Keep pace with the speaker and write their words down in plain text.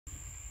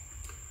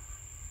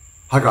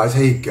Hi guys,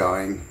 how you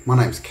going? My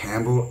name's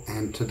Campbell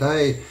and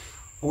today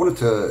I wanted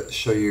to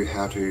show you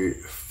how to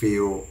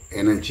feel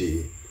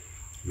energy.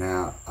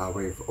 Now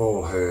we've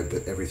all heard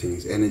that everything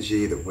is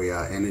energy, that we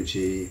are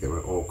energy, that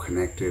we're all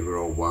connected,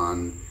 we're all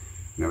one.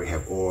 You know, we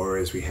have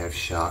auras, we have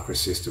chakra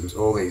systems,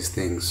 all these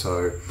things.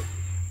 So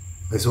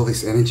there's all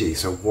this energy.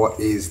 So what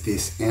is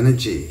this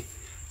energy?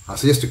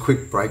 So just a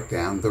quick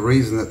breakdown. The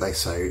reason that they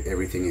say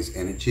everything is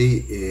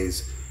energy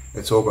is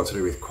it's all got to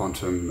do with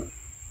quantum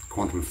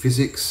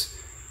physics.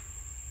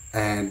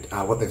 And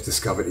what they've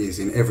discovered is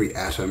in every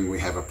atom we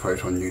have a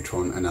proton,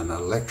 neutron and an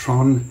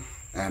electron,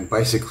 and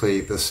basically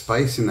the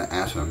space in the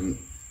atom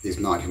is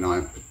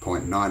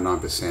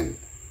 99.99%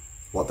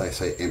 what they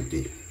say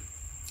empty.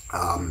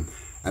 And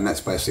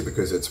that's basically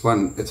because it's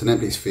an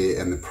empty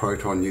sphere, and the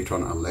proton,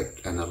 neutron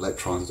and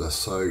electrons are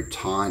so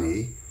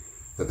tiny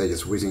that they're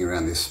just whizzing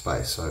around this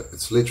space. So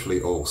it's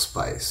literally all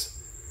space.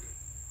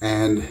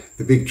 And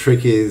the big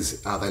trick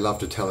is they love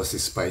to tell us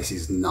this space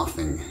is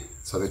nothing.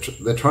 So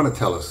they're trying to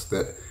tell us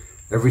that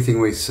everything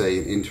we see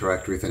and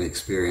interact with and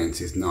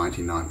experience is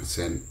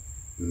 99%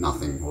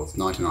 nothing, or it's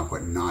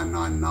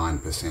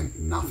 99.999%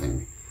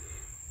 nothing.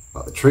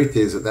 But the truth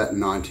is that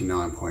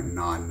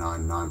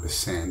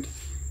 99.999%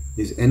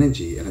 is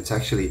energy, and it's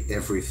actually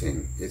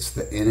everything. It's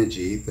the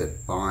energy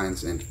that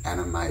binds and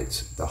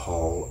animates the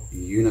whole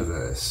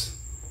universe,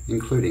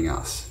 including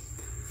us.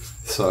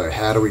 So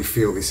how do we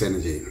feel this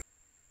energy?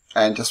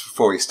 And just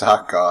before we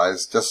start,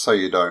 guys, just so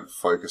you don't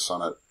focus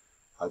on it,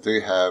 I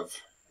do have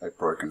a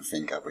broken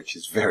finger, which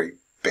is very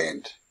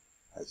bent,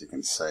 as you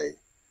can see.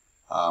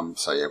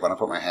 So yeah, when I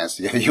put my hands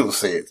together, you'll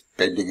see it's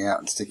bending out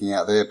and sticking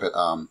out there. But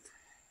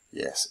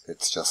yes,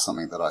 it's just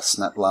something that I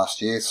snapped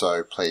last year.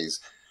 So please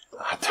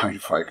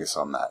don't focus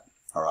on that.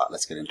 All right,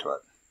 let's get into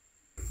it.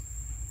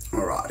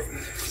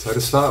 Alrighty. So to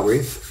start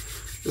with,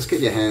 just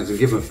get your hands and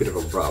give them a bit of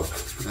a rub.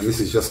 And this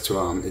is just to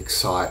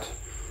excite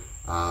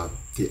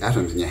the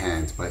atoms in your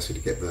hands,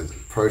 basically to get the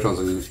protons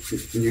and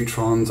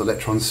neutrons,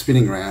 electrons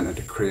spinning around and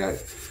to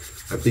create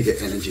a bigger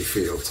energy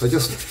field. So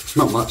just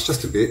not much,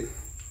 just a bit.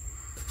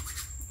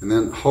 And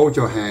then hold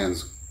your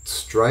hands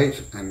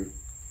straight and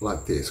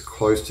like this,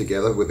 close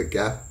together with a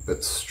gap,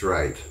 but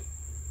straight.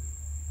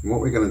 And what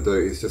we're going to do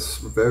is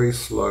just very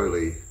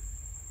slowly,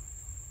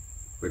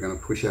 we're going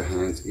to push our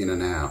hands in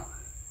and out.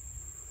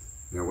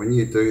 Now when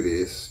you do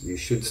this, you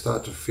should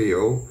start to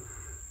feel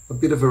a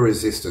bit of a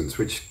resistance,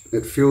 which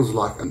it feels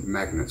like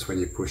magnets when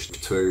you push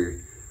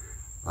two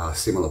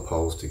similar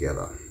poles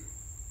together.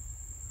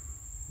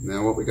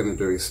 Now what we're going to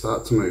do is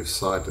start to move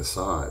side to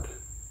side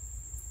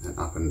and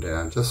up and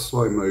down, just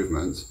slow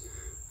movements,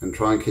 and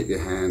try and keep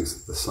your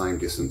hands the same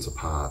distance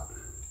apart.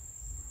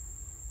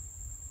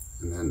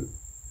 And then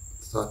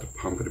start to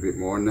pump it a bit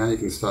more, and now you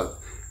can start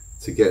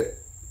to get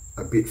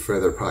a bit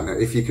further apart. Now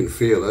if you can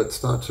feel it,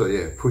 start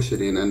to push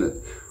it in,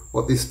 and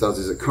what this does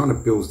is it kind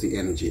of builds the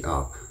energy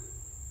up.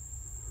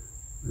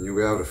 And you'll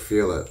be able to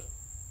feel it.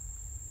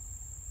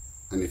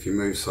 And if you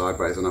move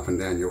sideways and up and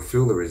down, you'll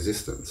feel the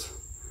resistance.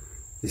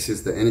 This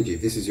is the energy,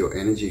 this is your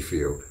energy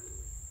field.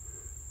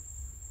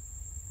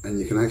 And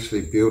you can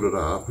actually build it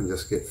up and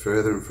just get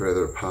further and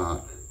further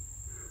apart.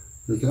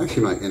 And you can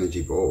actually make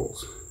energy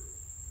balls.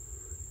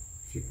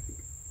 If you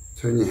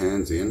turn your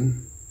hands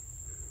in,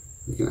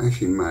 you can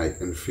actually make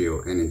and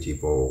feel energy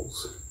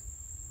balls.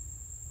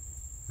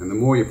 And the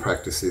more you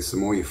practice this, the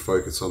more you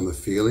focus on the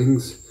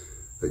feelings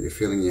that you're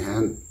feeling in your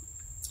hand,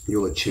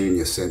 you'll attune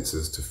your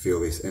senses to feel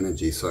this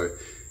energy. So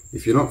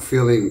if you're not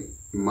feeling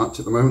much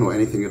at the moment or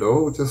anything at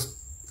all, just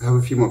have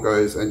a few more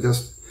goes and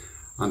just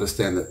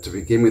understand that to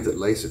begin with, at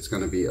least, it's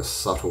going to be a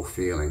subtle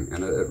feeling.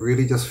 And it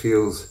really just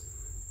feels,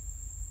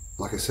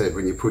 like I said,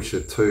 when you push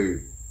the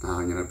two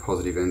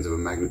positive ends of a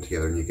magnet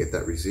together and you get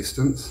that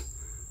resistance,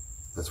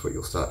 that's what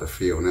you'll start to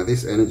feel. Now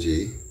this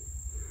energy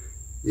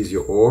is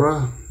your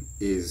aura,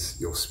 is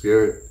your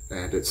spirit,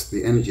 and it's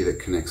the energy that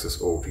connects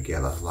us all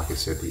together. Like I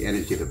said, the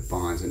energy that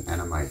binds and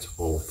animates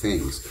all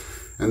things.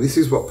 And this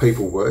is what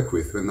people work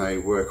with when they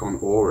work on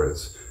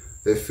auras.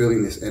 They're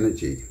feeling this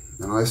energy.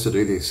 And I used to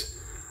do this.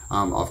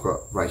 I've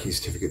got Reiki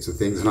certificates and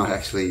things, and I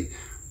actually,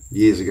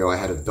 years ago, I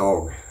had a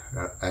dog,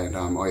 and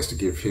I used to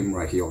give him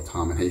Reiki all the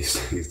time, and he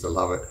used to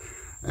love it.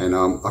 And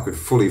I could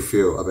fully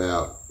feel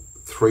about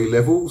 3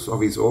 levels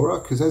of his aura,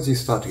 because as you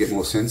start to get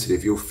more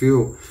sensitive, you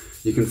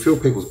can feel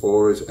people's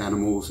auras,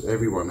 animals,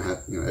 everyone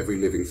every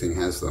living thing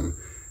has them,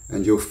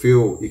 and you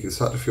can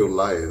start to feel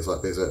layers.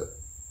 Like there's a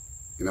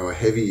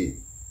heavy,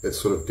 it's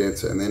sort of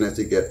denser, and then as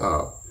you get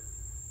up,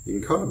 you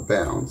can kind of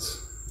bounce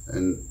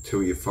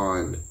until you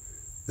find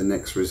the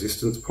next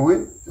resistance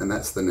point, and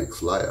that's the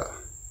next layer.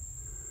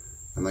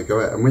 And they go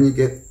out, and when you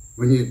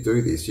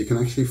do this, you can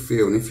actually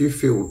feel, and if you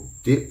feel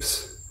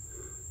dips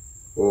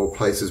or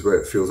places where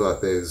it feels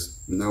like there's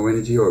no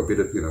energy or a bit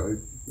of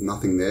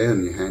nothing there,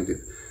 and your hand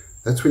dip,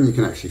 that's when you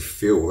can actually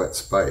fill that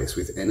space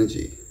with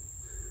energy,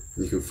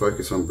 and you can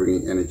focus on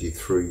bringing energy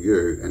through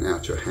you and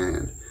out your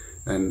hand.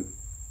 And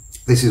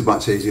this is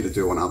much easier to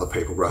do on other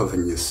people rather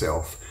than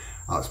yourself.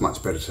 It's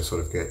much better to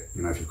sort of get,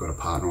 you know, if you've got a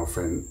partner or a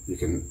friend, you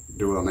can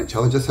do it on each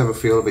other. Just have a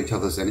feel of each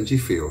other's energy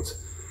fields.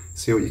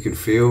 See what you can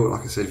feel.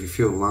 Like I said, if you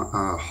feel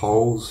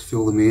holes,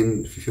 fill them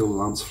in. If you feel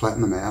lumps,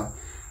 flatten them out.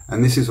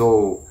 And this is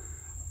all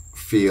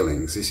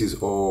feelings. This is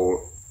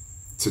all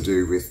to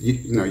do with,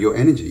 you know, your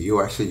energy.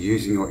 You're actually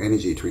using your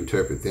energy to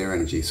interpret their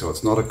energy. So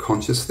it's not a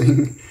conscious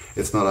thing.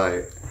 It's not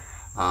a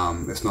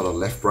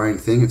left brain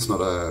thing. It's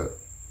not a,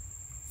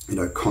 you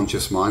know,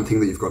 conscious mind thing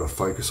that you've got to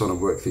focus on and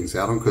work things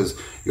out on, because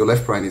your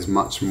left brain is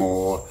much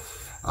more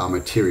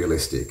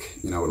materialistic.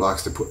 You know, it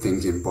likes to put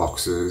things in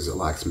boxes. It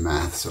likes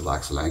maths. It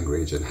likes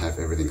language and have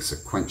everything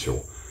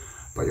sequential.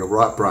 But your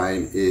right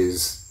brain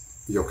is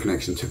your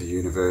connection to the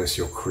universe,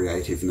 your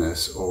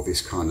creativeness, all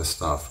this kind of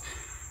stuff.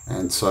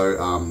 And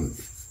so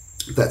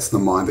that's the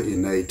mind that you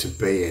need to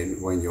be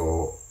in when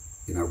you're,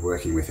 you know,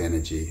 working with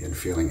energy and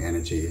feeling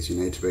energy. Is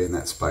you need to be in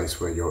that space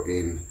where you're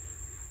in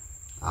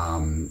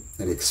an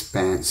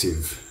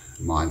expansive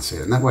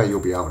mindset, and that way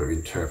you'll be able to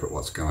interpret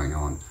what's going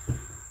on.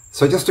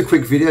 So just a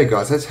quick video,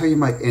 guys. That's how you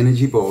make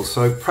energy balls.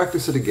 So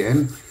practice it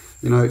again.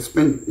 You know,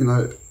 you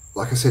know,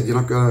 like I said, you're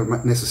not going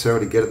to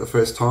necessarily get it the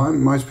first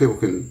time. Most people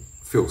can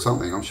feel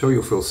something. I'm sure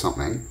you'll feel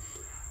something.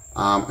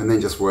 And then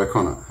just work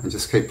on it and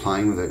just keep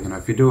playing with it. You know,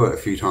 if you do it a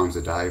few times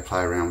a day,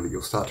 play around with it,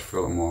 you'll start to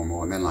feel it more and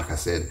more. And then, like I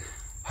said,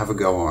 have a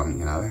go on,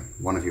 you know,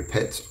 one of your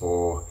pets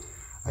or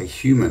a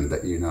human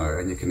that you know,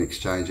 and you can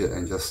exchange it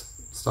and just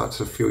start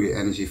to feel your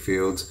energy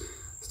fields,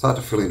 start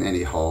to fill in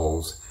any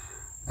holes,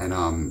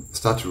 and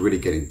start to really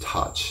get in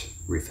touch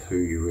with who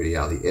you really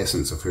are, the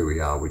essence of who we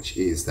are, which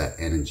is that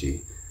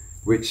energy,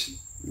 which,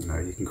 you know,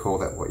 you can call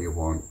that what you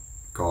want,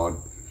 God,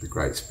 the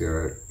Great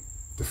Spirit,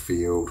 the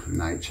field,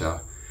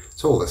 nature.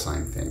 It's all the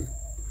same thing.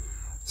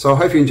 So I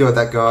hope you enjoyed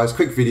that, guys.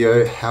 Quick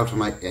video, how to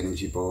make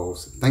energy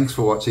balls. Thanks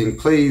for watching.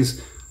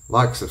 Please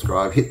like,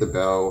 subscribe, hit the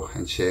bell,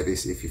 and share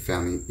this if you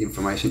found the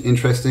information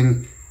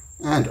interesting.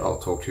 And I'll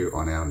talk to you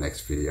on our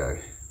next video.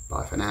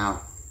 Bye for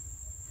now.